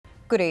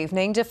Good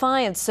evening.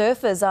 Defiant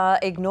surfers are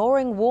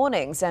ignoring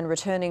warnings and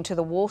returning to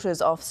the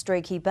waters off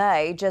Streaky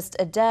Bay just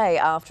a day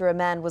after a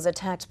man was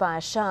attacked by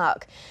a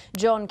shark.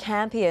 John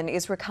Campion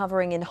is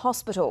recovering in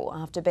hospital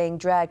after being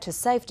dragged to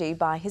safety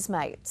by his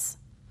mates.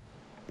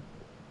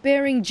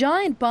 Bearing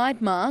giant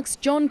bite marks,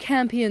 John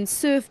Campion's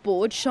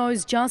surfboard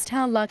shows just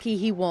how lucky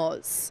he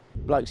was.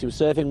 Blokes he was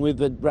surfing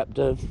with had wrapped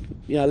a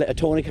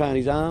tourniquet on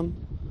his arm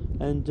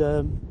and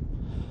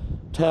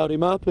tailed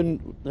him up,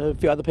 and a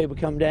few other people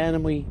come down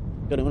and we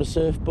got him on a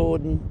surfboard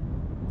and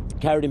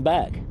carried him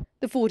back.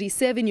 The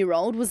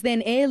 47-year-old was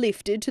then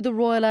airlifted to the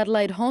Royal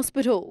Adelaide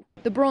Hospital.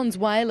 The bronze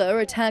whaler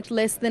attacked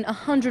less than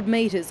 100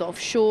 metres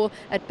offshore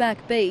at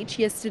Back Beach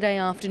yesterday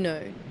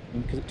afternoon.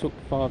 Because it took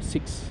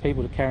 5-6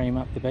 people to carry him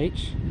up the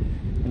beach,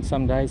 and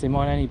some days there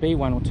might only be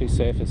 1 or 2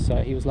 surfers, so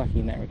he was lucky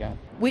in that regard.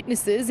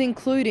 Witnesses,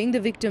 including the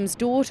victim's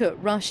daughter,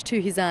 rushed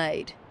to his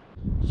aid.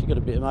 She got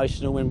a bit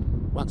emotional when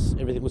once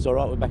everything was all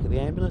right, we're back at the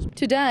ambulance.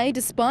 Today,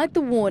 despite the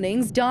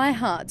warnings,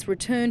 diehards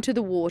returned to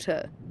the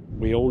water.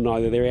 We all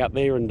know that they're out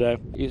there, and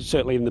it's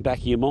certainly in the back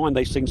of your mind,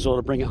 these things sort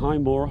of bring it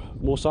home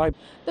more so.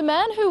 The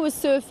man who was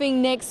surfing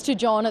next to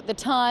John at the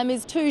time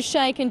is too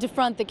shaken to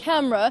front the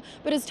camera,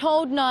 but has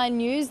told 9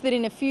 News that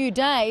in a few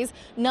days,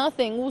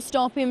 nothing will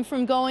stop him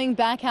from going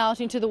back out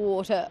into the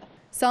water.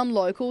 Some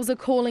locals are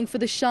calling for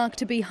the shark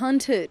to be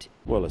hunted.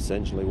 Well,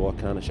 essentially, why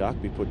can't a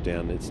shark be put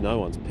down? It's no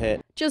one's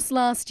pet. Just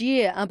last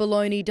year,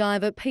 abalone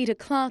diver Peter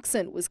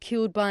Clarkson was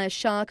killed by a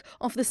shark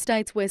off the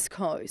state's west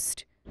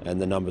coast.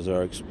 And the numbers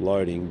are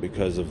exploding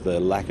because of the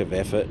lack of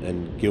effort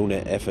and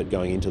gillnet effort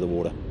going into the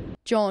water.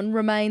 John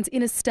remains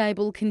in a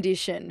stable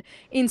condition.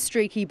 In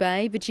Streaky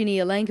Bay,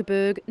 Virginia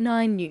Langerberg,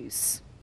 9 News.